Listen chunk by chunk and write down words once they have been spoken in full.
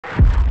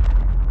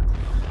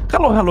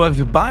Hello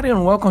everybody,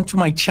 and welcome to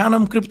my channel.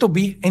 I'm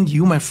𝗪𝗏𝗽, and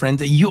you, my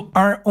friend, you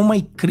are on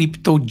my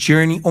crypto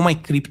journey, on my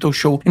crypto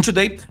show. And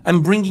today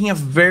I'm bringing a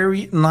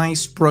very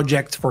nice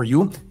project for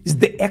you. It's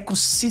the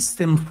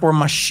ecosystem for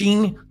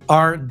machine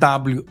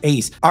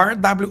RWAs.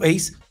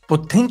 RWAs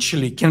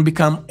potentially can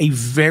become a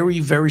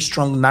very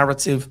strong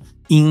narrative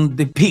in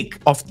the peak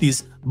of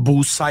this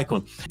bull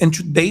cycle. And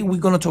today we're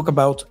going to talk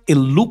about a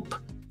loop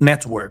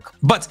network.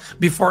 But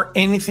before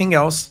anything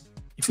else,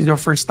 if it's your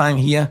first time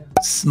here,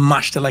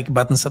 smash the like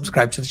button,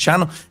 subscribe to the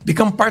channel,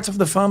 become part of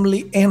the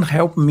family, and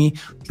help me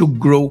to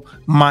grow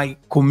my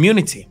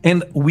community.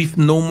 And with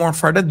no more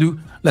further ado,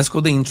 let's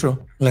go the intro.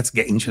 Let's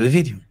get into the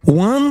video.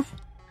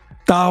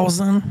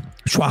 1,000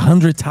 to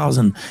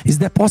 100,000. Is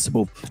that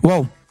possible?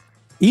 Well,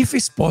 if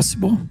it's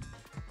possible,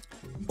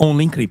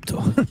 only in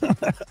crypto.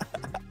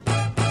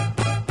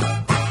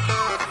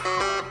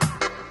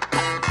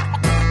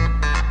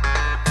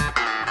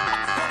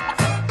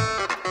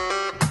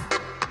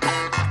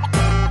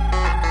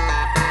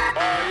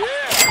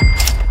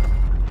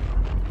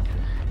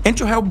 And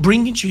to help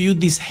bring to you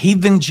this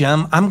hidden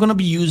gem, I'm going to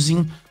be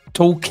using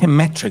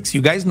Tokenmetrics.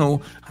 You guys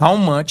know how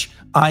much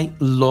I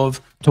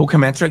love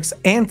Tokenmetrics,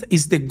 and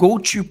it's the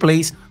go-to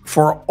place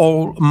for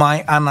all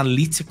my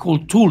analytical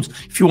tools.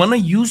 If you want to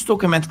use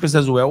Tokenmetrics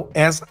as well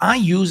as I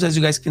use, as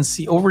you guys can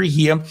see over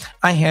here,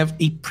 I have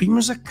a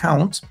premium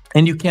account,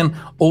 and you can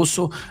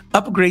also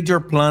upgrade your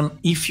plan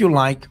if you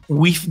like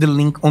with the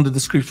link on the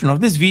description of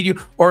this video,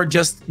 or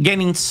just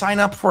sign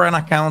up for an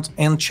account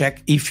and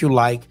check if you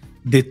like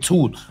the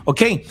tool.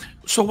 Okay,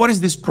 so what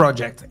is this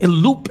project? A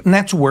loop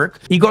network.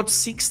 It got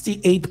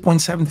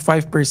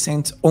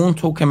 68.75% on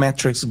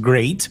Tokenmetrics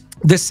grade.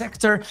 The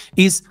sector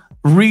is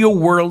real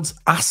world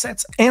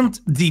assets and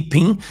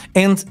DePIN,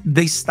 and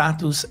the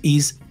status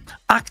is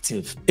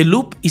active. A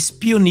loop is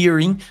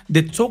pioneering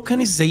the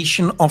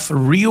tokenization of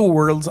real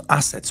world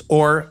assets,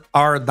 or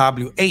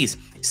RWAs,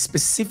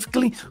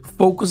 specifically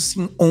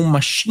focusing on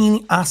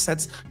machine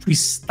assets to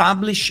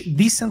establish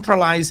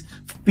decentralized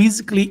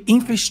physically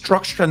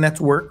infrastructure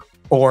network,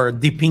 or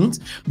DePINs.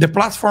 The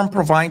platform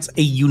provides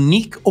a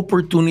unique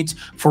opportunity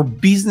for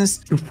business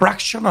to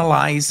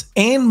fractionalize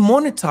and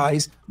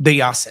monetize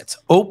the assets,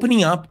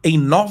 opening up a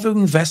novel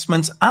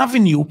investment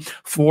avenue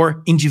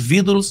for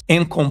individuals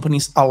and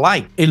companies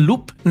alike. A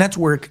loop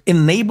network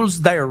enables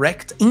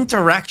direct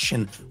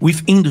interaction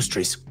with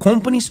industries,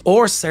 companies,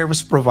 or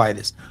service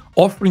providers,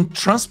 offering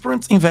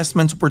transparent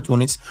investment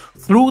opportunities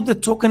through the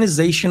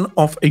tokenization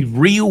of a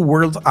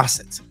real-world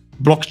asset.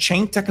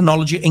 Blockchain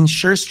technology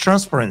ensures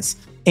transparency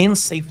and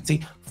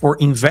safety for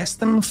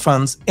investment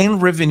funds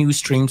and revenue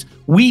streams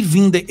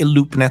within the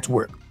loop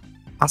network.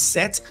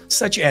 Assets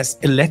such as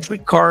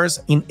electric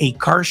cars in a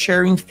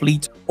car-sharing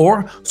fleet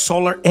or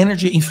solar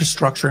energy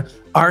infrastructure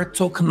are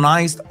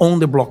tokenized on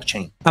the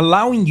blockchain,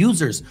 allowing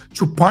users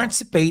to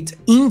participate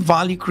in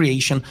value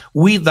creation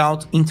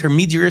without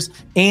intermediaries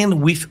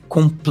and with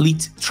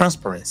complete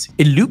transparency.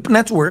 A loop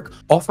network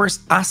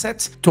offers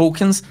asset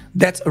tokens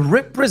that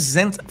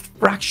represent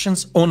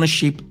fractions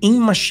ownership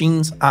in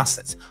machines'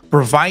 assets,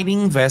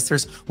 providing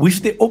investors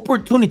with the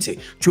opportunity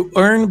to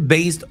earn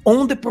based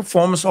on the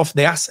performance of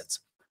the assets.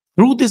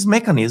 Through this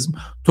mechanism,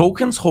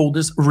 tokens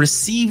holders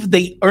receive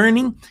the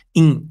earning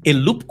in a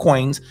loop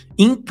coins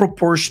in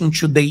proportion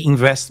to the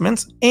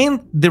investments and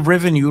the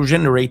revenue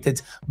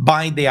generated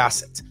by the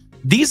asset.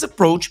 This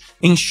approach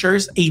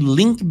ensures a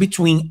link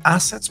between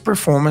assets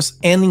performance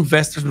and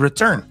investors'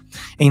 return,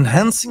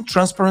 enhancing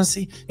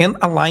transparency and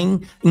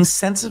aligning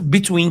incentives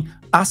between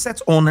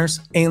asset owners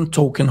and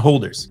token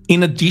holders.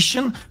 In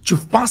addition to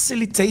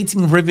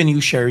facilitating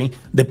revenue sharing,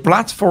 the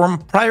platform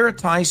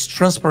prioritizes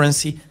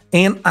transparency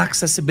and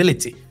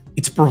accessibility.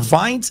 It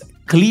provides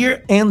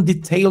clear and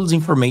detailed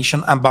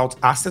information about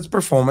asset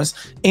performance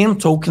and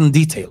token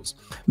details,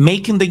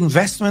 making the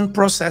investment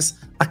process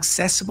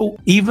accessible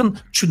even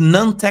to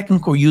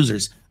non-technical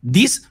users.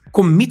 This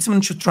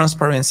commitment to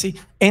transparency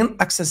and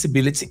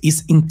accessibility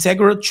is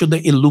integral to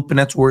the loop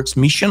network's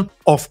mission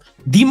of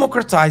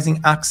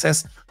democratizing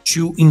access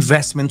to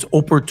investment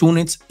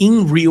opportunities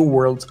in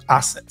real-world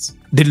assets.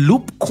 The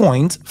loop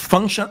coins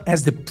function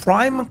as the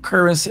prime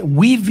currency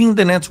within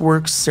the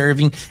network,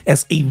 serving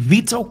as a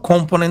vital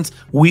component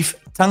with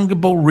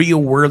tangible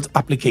real-world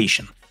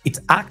application. It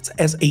acts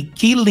as a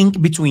key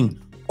link between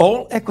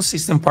all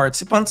ecosystem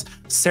participants,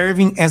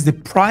 serving as the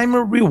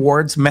primary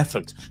rewards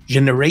method,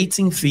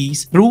 generating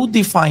fees through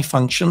DeFi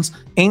functions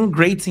and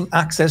granting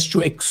access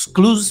to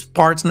exclusive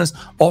partners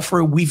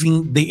offered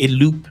within the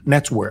loop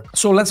network.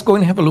 So let's go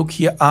and have a look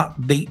here at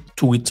the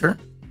Twitter.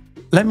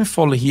 Let me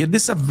follow here.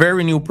 This is a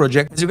very new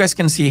project. As you guys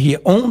can see here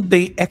on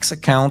the X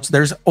account,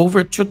 there's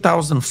over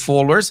 2,000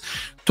 followers.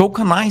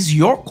 Tokenize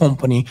your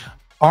company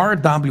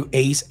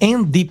RWAs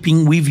and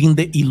DePIN within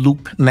the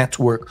loop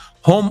network,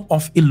 home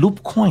of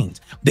loop coins,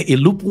 the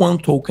loop one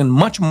token,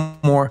 much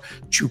more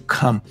to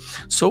come.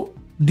 So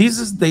this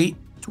is the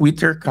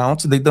Twitter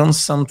account. They done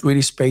some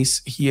Twitter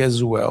space here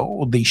as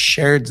well. They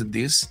shared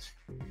this,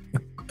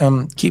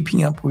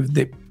 keeping up with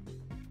the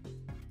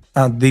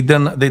they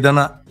done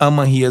a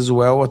AMA here as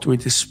well, a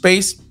Twitter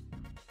space.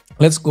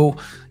 Let's go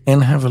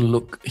and have a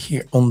look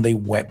here on the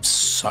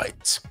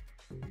website.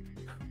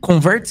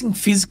 Converting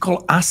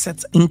physical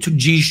assets into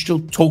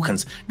digital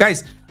tokens.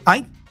 Guys,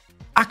 I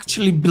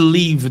actually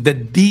believe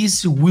that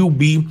this will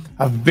be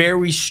a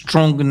very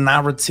strong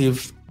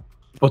narrative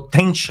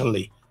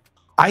potentially,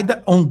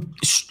 either on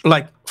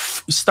like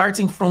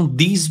starting from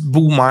this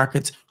bull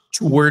market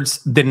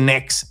towards the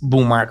next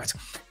bull market.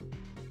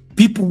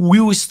 People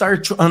will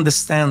start to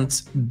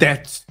understand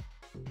that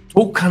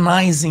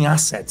tokenizing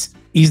assets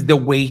is the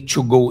way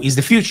to go, is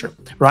the future,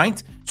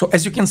 right? So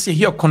as you can see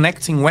here,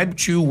 connecting Web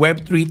 2,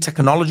 Web 3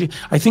 technology,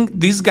 I think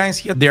these guys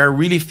here, they are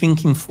really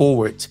thinking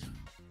forward.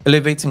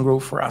 Elevating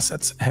growth for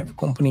assets heavy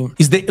company.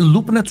 Is the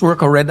𝗪𝘶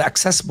network already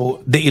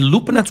accessible? The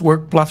𝗪𝘶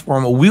network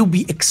platform will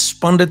be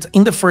expanded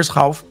in the first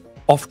half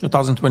of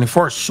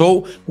 2024.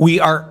 So we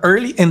are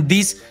early, and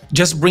this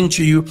just bring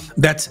to you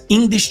that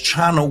in this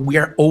channel, we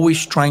are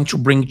always trying to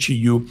bring to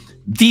you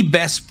the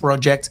best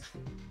project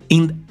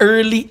in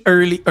early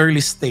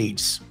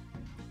stages.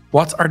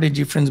 What are the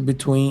difference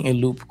between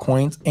𝗪𝘶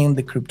coins and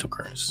the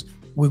cryptocurrencies?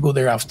 We'll go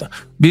there after.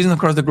 Business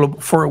across the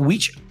globe, for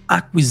which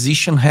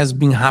acquisition has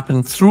been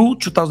happening through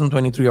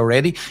 2023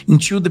 already,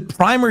 until the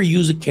primary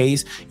use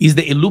case is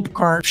the 𝗪𝘶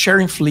car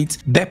sharing fleet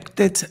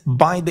depicted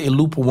by the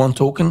𝗪𝘶1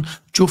 token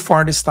to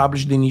further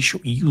establish the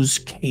initial use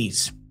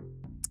case.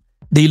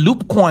 The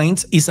𝗪𝘶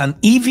coins is an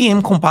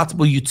EVM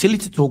compatible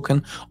utility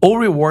token. All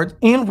reward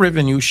and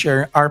revenue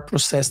share are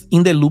processed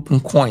in the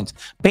𝗪𝘶 coins.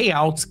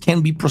 Payouts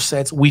can be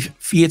processed with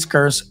fiat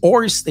currency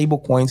or stable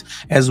coins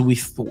as we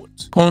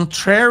thought.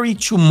 Contrary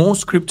to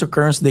most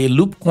cryptocurrencies, the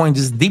𝗪𝘶 coin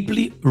is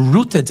deeply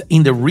rooted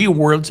in the real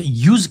world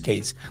use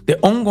case. The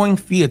ongoing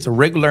fiat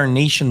regular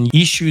nation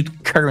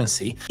issued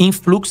currency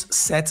influx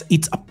sets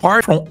it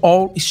apart from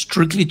all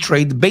strictly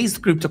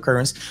trade-based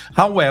cryptocurrencies.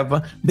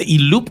 However, the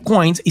𝗪𝘶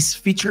coins is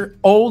featured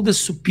all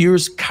the superior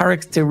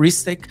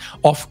characteristic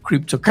of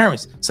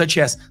cryptocurrencies, such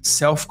as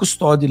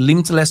self-custody,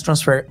 limitless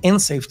transfer,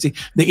 and safety.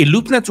 The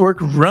𝗪𝘶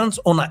network runs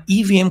on an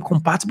EVM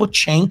compatible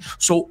chain,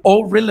 so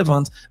all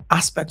relevant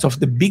aspects of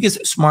the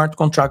biggest smart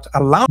contract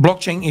allowed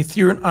blockchain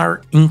Ethereum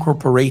are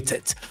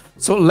incorporated.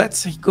 So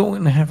let's go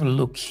and have a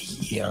look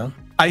here.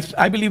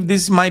 I believe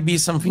this might be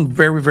something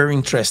very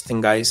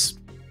interesting, guys.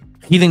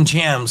 Hidden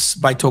gems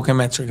by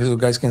Tokenmetric, as you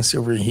guys can see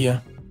over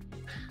here.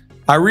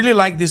 I really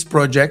like this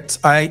project.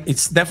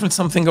 It's definitely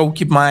something I will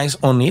keep my eyes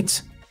on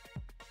it.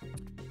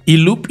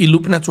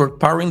 𝗪𝘶 network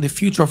powering the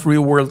future of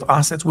real-world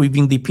assets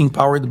within DePIN,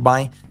 powered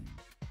by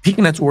Peak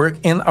Network,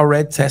 and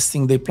already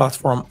testing the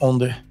platform on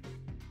the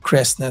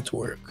Crest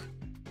network.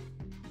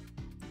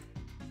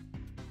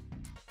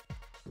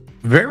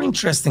 Very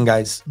interesting,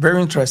 guys.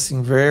 Very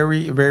interesting.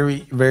 Very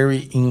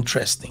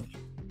interesting.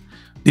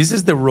 This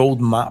is the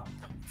roadmap,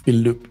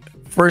 𝗪𝘶.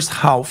 First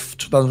half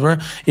 2024,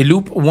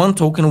 𝗪𝘶1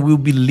 token will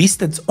be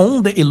listed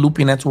on the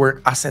𝗪𝘶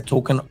network asset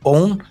token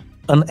on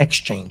an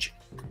exchange.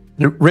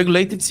 The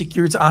regulated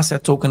security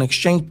asset token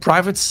exchange,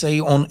 private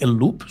sale on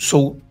𝗪𝘶,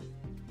 so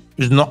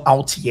it's not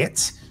out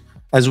yet,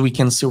 as we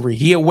can see over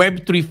here.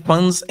 Web3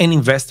 funds and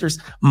investors,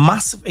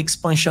 massive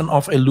expansion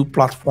of 𝗪𝘶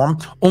platform,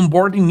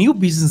 onboarding new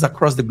business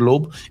across the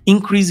globe,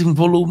 increasing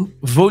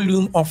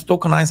volume of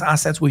tokenized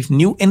assets with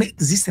new and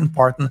existing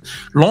partners,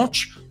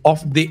 launch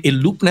of the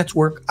𝗪𝘶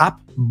network app,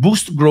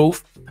 boost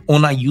growth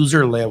on a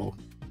user level.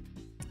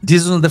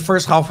 This is in the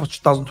first half of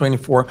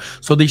 2024,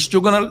 so they're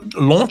still gonna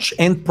launch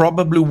and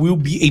probably will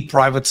be a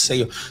private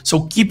sale.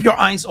 So keep your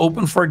eyes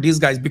open for these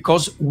guys,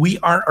 because we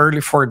are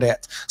early for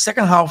that.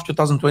 Second half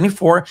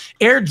 2024,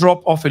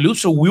 airdrop of 𝗪𝘶,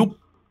 so we'll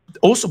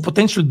also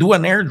potentially do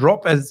an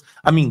airdrop, as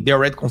I mean they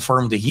already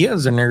confirmed here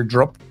as an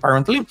airdrop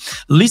apparently.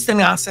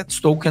 Listing assets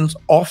tokens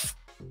of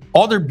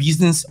other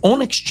business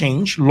on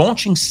exchange,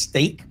 launching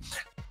stake,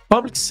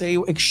 public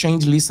sale,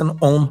 exchange listing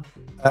on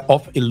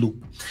of 𝗪𝘶.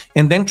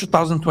 And then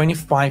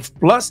 2025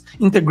 plus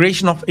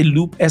integration of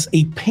𝗪𝘶 as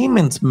a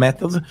payment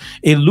method,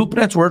 𝗪𝘶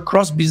network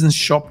cross-business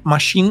shop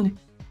machine,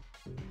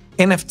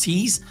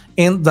 NFTs,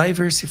 and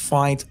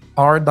diversified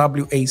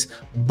RWAs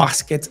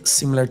basket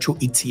similar to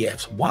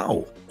ETFs.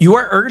 Wow, you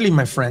are early,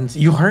 my friends.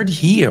 You heard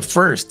here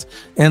first,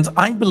 and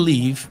I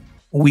believe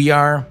we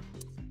are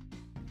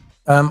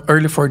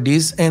early for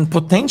this, and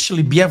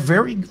potentially be a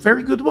very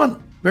good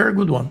one. Very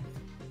good one.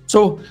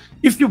 So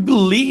if you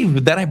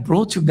believe that I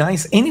brought you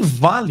guys any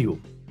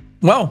value,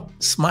 well,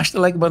 smash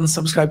the like button,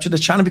 subscribe to the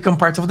channel, become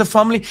part of the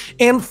family,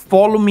 and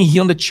follow me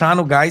here on the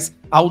channel, guys.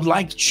 I would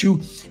like to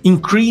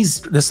increase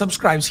the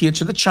subscribes here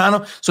to the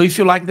channel. So if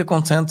you like the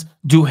content,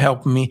 do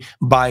help me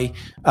by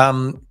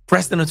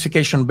press the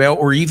notification bell,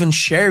 or even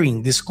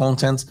sharing this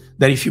content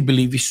that if you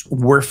believe is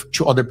worth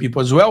to other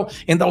people as well.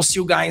 And I'll see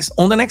you guys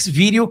on the next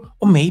video,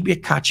 or maybe I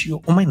catch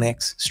you on my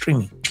next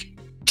streaming.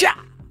 Ciao!